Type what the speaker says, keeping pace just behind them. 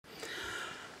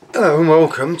Hello and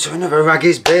welcome to another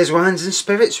Raggy's Beers, Wines and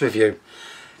Spirits review.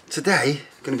 Today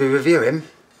I'm going to be reviewing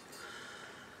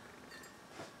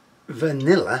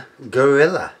Vanilla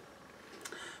Guerrilla,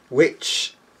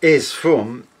 which is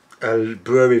from a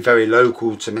brewery very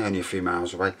local to me, only a few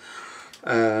miles away.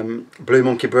 Blue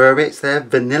Monkey Brewery. It's their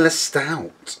Vanilla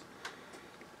Stout.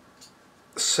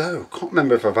 So, can't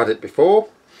remember if I've had it before.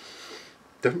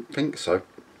 Don't think so.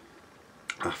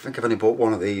 I think I've only bought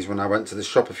one of these when I went to the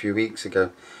shop a few weeks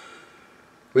ago.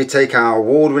 We take our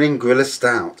award-winning Guerrilla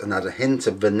Stout and add a hint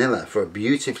of vanilla for a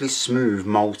beautifully smooth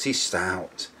malty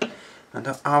stout. And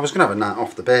I was going to have a night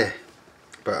off the beer,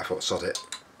 but I thought, sod it.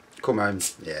 Come home,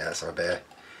 yeah, let's have a beer.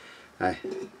 Hey,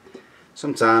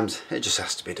 sometimes it just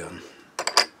has to be done.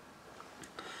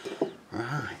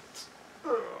 Right.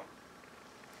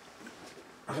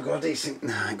 I've got a decent,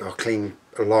 no, I've got a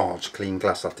large clean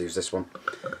glass. I have to use this one.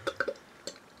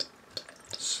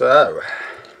 So,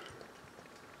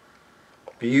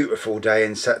 beautiful day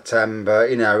in September.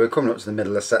 You know, we're coming up to the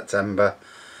middle of September.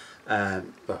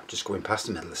 Well, just going past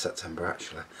the middle of September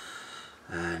actually.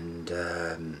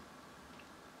 And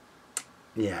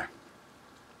yeah,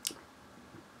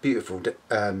 beautiful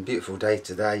day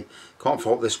today. Can't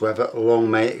fault this weather. Long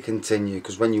may it continue,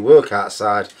 because when you work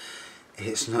outside,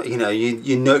 it's not, you know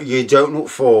you don't look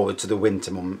forward to the winter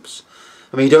months.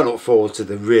 I mean, you don't look forward to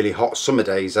the really hot summer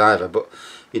days either, but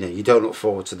you know, you don't look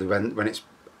forward to the when it's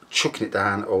chucking it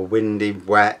down or windy,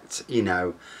 wet. You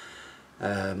know,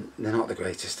 they're not the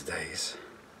greatest of days.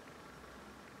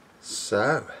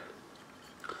 So,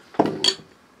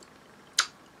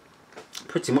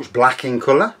 pretty much black in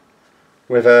colour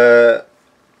with a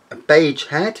beige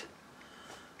head.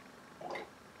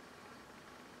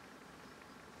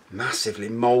 Massively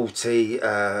malty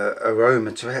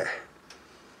aroma to it.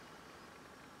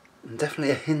 And definitely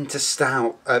a hint of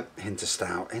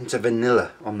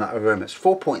vanilla on that aroma. It's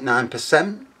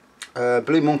 4.9%.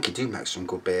 Blue Monkey do make some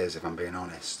good beers, if I'm being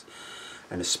honest.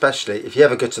 And especially if you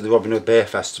ever go to the Robin Hood Beer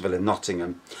Festival in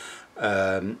Nottingham,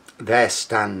 their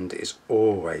stand is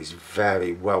always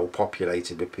very well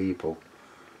populated with people.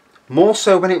 More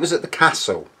so when it was at the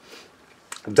castle.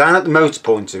 Down at the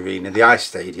Motorpoint Arena, the ice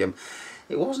stadium,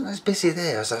 it wasn't as busy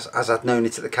there as I'd known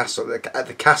it at the castle. At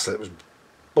the castle it was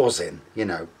buzzing, you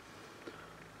know.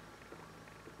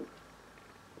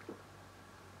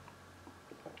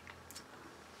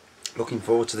 Looking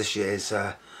forward to this year's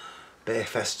beer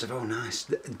festival. Nice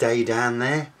day down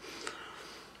there.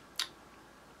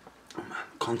 I'm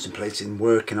contemplating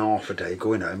working half a day,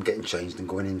 going home, getting changed and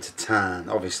going into town.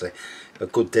 Obviously a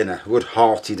good dinner, a good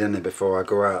hearty dinner before I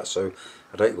go out, so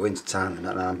I don't go into town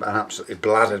and I'm absolutely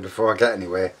bladdered before I get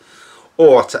anywhere.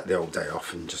 Or I take the whole day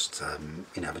off and just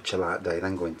you know, have a chill out day,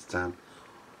 then go into town.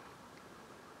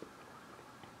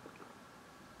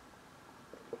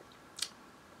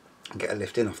 And get a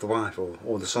lift in off the wife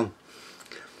or the son.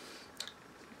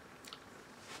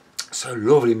 So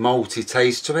lovely malty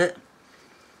taste to it.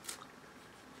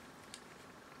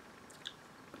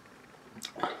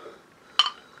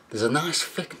 There's a nice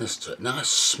thickness to it, nice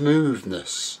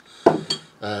smoothness.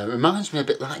 Reminds me a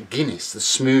bit like Guinness, the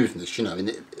smoothness, you know, in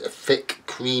a thick,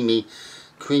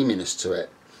 creaminess to it.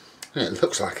 Yeah, it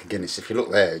looks like a Guinness. If you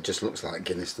look there, it just looks like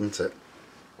Guinness, doesn't it?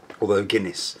 Although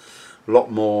Guinness, a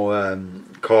lot more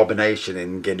carbonation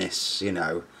in Guinness, you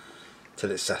know,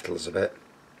 till it settles a bit.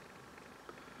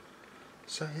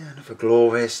 So yeah, another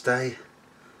glorious day.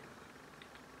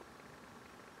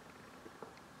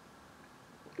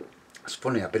 It's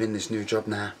funny, I've been in this new job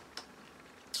now.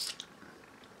 I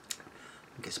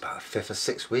think it's about the 5th or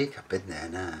 6th week I've been there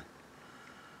now.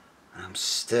 And I'm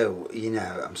still, you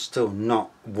know, I'm still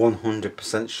not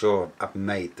 100% sure I've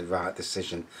made the right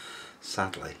decision,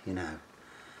 sadly, you know.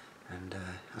 And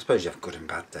I suppose you have good and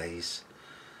bad days.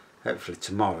 Hopefully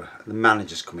tomorrow, the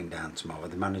manager's coming down tomorrow,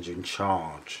 the manager in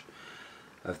charge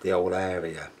of the whole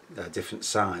area, different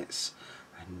sites.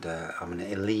 And I'm going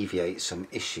to alleviate some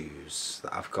issues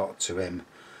that I've got to him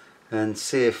and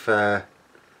see if,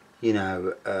 you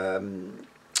know,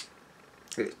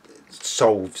 it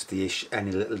solves the issue,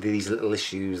 these little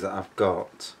issues that I've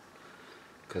got.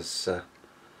 Because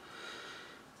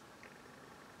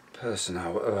person I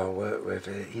work with,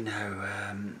 you know,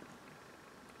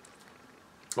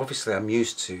 obviously I'm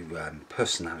used to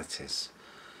personalities,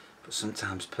 but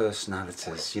sometimes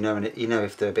personalities, you know, and you know,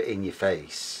 if they're a bit in your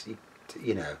face,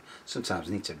 you know, sometimes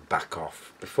you need to back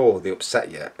off before they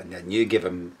upset you, and then you give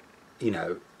them, you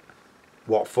know,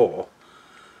 what for,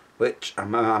 which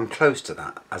I'm close to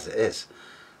that as it is,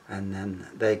 and then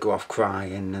they go off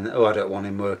crying and, oh, I don't want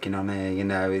him working on here, you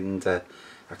know, and I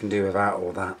can do without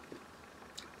all that.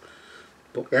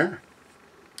 But yeah,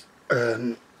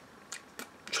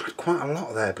 tried quite a lot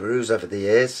of their brews over the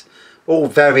years, all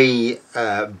very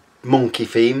monkey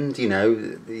themed, you know,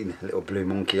 the little blue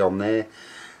monkey on there.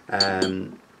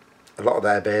 A lot of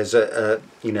their beers are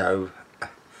you know,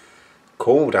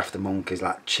 called after monkeys,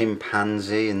 like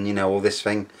chimpanzee and, you know, all this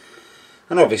thing.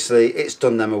 And obviously it's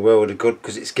done them a world of good,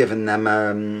 because it's given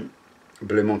them,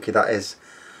 Blue Monkey that is,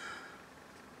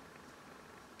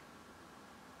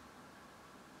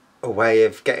 a way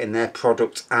of getting their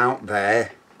product out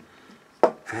there,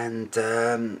 and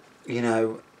you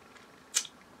know,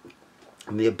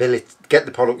 and the ability to get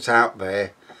the product out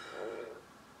there,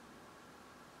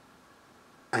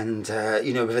 and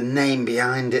you know, with a name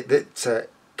behind it that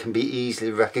can be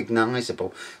easily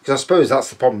recognisable. Because I suppose that's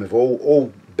the problem with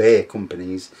all beer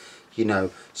companies. You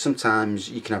know, sometimes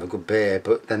you can have a good beer,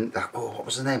 but then oh, what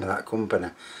was the name of that company?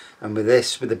 And with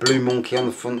this, with the Blue Monkey on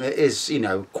the front, it is, you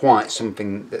know, quite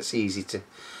something that's easy to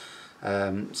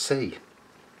see.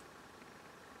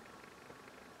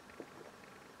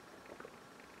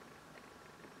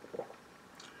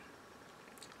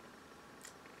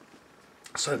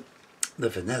 So the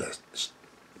vanilla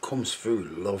comes through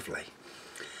lovely.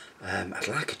 I'd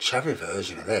like a cherry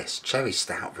version of this, cherry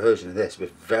stout version of this,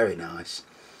 but very nice.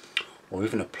 Or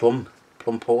even a plum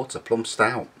porter, plum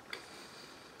stout.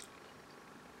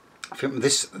 I think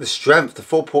this, the strength, the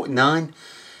 4.9,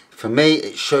 for me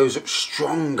it shows up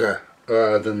stronger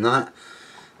than that.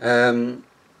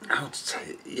 I would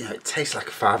say, you know, it tastes like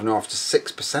a 5.5 to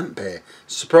 6% beer.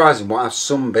 It's surprising what how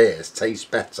some beers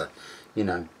taste better, you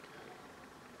know.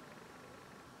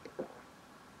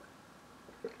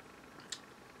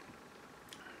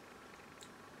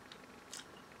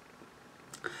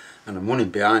 And I'm running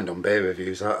behind on beer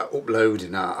reviews.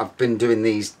 Uploading. I've been doing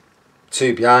these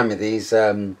two behind me, these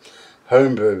home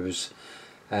brews,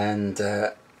 and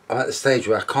I'm at the stage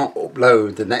where I can't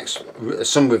upload the next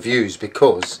some reviews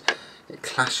because it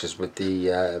clashes with the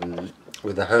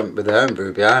home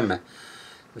brew behind me,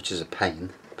 which is a pain.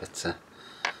 But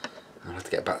I'll have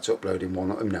to get back to uploading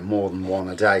one, you know, more than one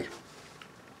a day.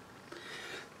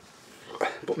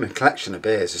 But my collection of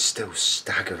beers is still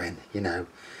staggering, you know.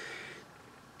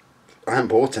 I haven't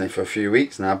bought any for a few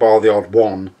weeks now, bar the odd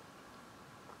one,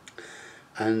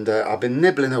 and I've been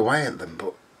nibbling away at them,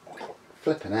 but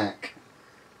flipping heck,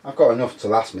 I've got enough to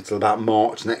last me till about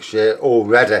March next year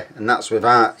already, and that's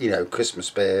without, you know, Christmas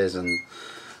beers and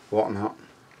whatnot.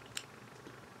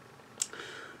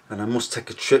 And I must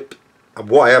take a trip.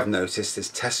 What I have noticed is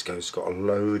Tesco's got a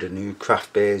load of new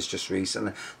craft beers just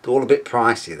recently. They're all a bit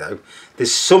pricey though.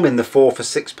 There's some in the £4 for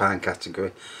 £6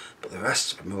 category, but the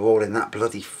rest of them are all in that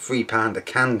bloody £3 a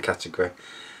can category,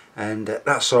 and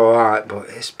that's alright, but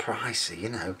it's pricey, you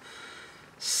know.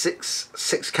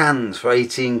 Six cans for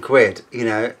 18 quid, you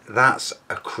know, that's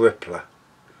a crippler,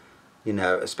 you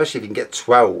know, especially if you can get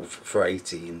 12 for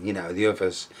 18, you know, the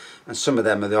others. And some of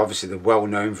them are obviously the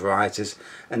well-known varieties,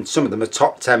 and some of them are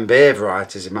top 10 beer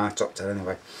varieties in my top 10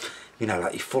 anyway, you know,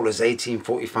 like your Fuller's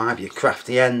 1845, your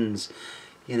Crafty Ends,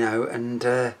 you know. And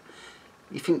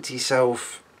you think to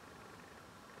yourself,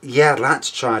 yeah, I'd like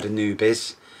to try the new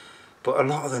beers, but a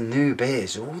lot of the new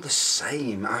beers are all the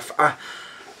same. I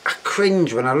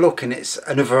cringe when I look and it's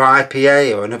another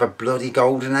IPA or another bloody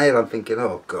golden ale. I'm thinking,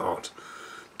 oh God,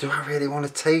 do I really want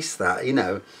to taste that, you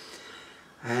know?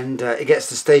 And it gets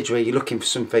to the stage where you're looking for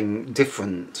something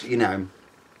different, you know.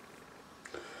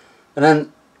 And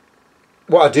then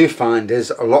what I do find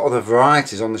is a lot of the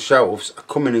varieties on the shelves are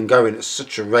coming and going at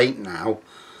such a rate now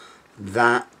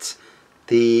that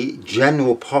the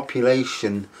general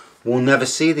population will never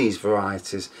see these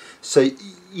varieties. So,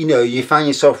 you know, you find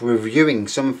yourself reviewing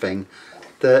something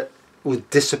that will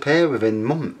disappear within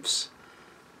months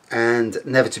and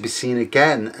never to be seen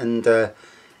again. And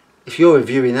if you're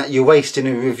reviewing that, you're wasting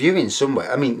a review in some way.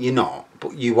 I mean, you're not,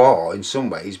 but you are in some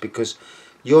ways, because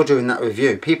you're doing that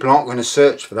review. People aren't going to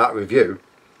search for that review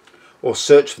or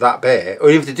search for that beer, or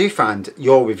even if they do find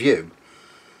your review,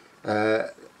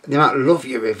 they might love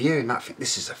your review and might think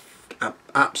this is an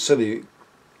absolute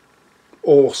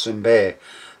awesome beer.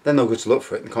 Then they'll go to look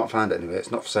for it and can't find it anywhere. It's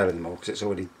not for sale anymore because it's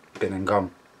already been and gone,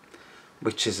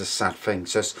 which is a sad thing.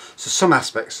 So some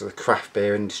aspects of the craft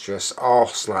beer industry are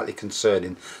slightly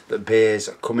concerning, that beers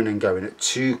are coming and going at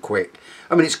too quick.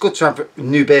 I mean, it's good to have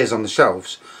new beers on the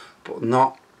shelves, but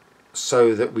not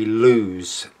so that we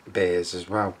lose beers as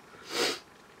well.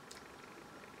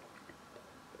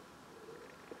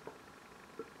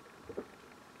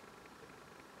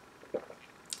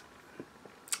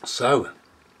 So,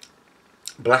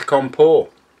 black on pour.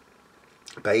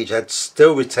 Beige head,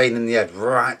 still retaining the head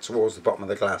right towards the bottom of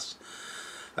the glass.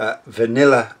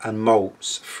 Vanilla and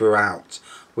malts throughout,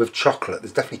 with chocolate.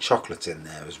 There's definitely chocolate in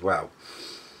there as well.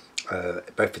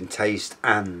 both in taste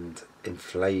and in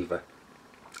flavour.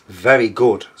 Very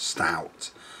good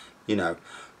stout, you know.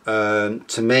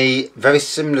 To me, very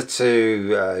similar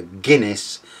to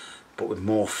Guinness, but with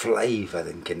more flavour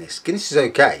than Guinness. Guinness is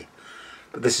okay,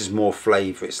 but this is more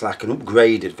flavour. It's like an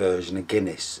upgraded version of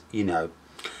Guinness, you know.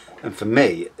 And for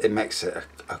me, it makes it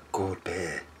a good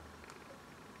beer.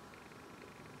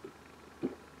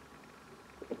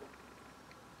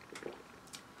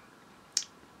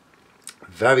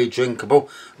 Very drinkable.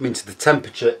 I mean, the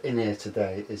temperature in here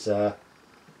today is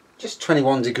just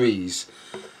 21 degrees.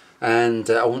 And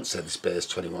I wouldn't say this beer is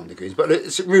 21 degrees, but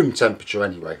it's at room temperature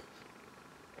anyway.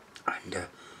 And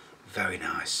very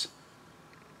nice.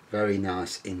 Very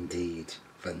nice indeed.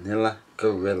 Vanilla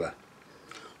Guerrilla.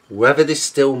 Whether they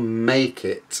still make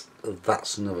it,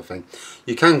 that's another thing.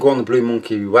 You can go on the Blue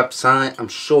Monkey website. I'm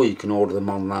sure you can order them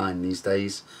online these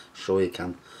days. Sure you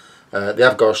can. They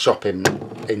have got a shop in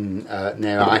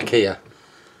near IKEA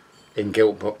in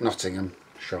Guildford,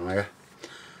 Nottinghamshire.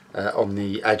 On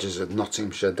the edges of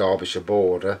Nottinghamshire, Derbyshire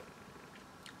border.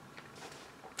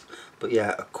 But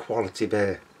yeah, a quality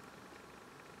beer.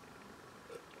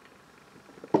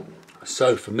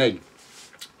 So for me,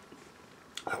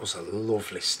 that was a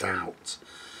lovely stout.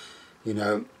 You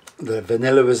know, the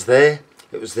vanilla was there.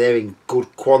 It was there in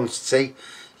good quantity.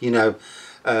 You know,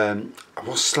 I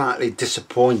was slightly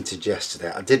disappointed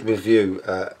yesterday. I did review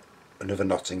another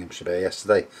Nottinghamshire beer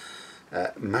yesterday.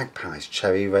 Magpie's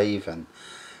Cherry Raven.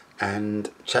 And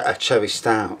a cherry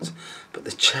stout, but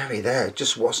the cherry there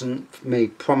just wasn't, for me,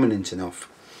 prominent enough.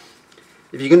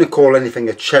 If you're going to call anything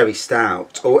a cherry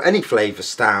stout or any flavour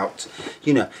stout,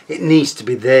 you know, it needs to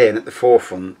be there and at the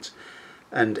forefront.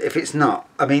 And if it's not,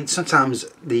 I mean, sometimes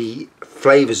the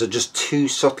flavours are just too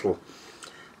subtle.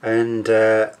 And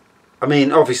I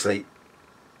mean, obviously,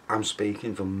 I'm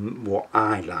speaking from what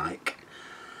I like.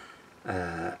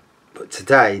 But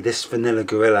today, this Vanilla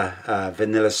Guerrilla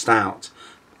Vanilla Stout,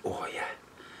 oh yeah,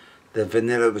 the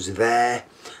vanilla was there.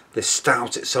 The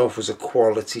stout itself was a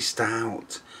quality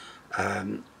stout.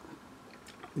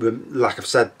 Like I've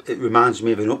said, it reminds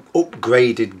me of an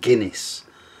upgraded Guinness.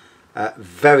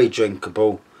 Very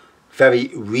drinkable,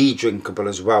 very re-drinkable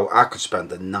as well. I could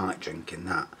spend the night drinking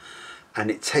that.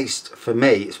 And it tastes, for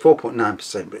me, it's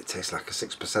 4.9%, but it tastes like a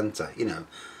 6%er. You know,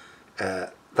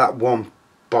 that one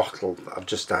bottle that I've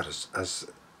just had, as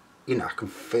you know, I can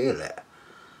feel it.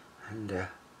 And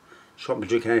shan't be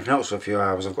drinking anything else for a few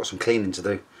hours. I've got some cleaning to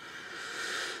do.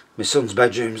 My son's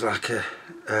bedroom's like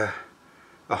a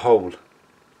hole,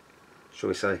 shall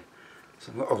we say.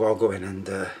 So I'll go in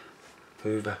and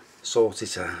hoover, sort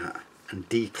it out and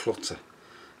declutter.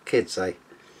 Kids, eh?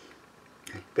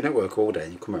 Been at work all day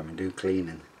and you come home and do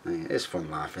cleaning. It's fun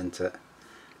life, isn't it?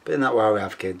 But isn't that why we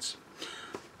have kids?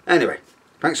 Anyway,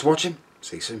 thanks for watching.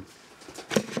 See you soon.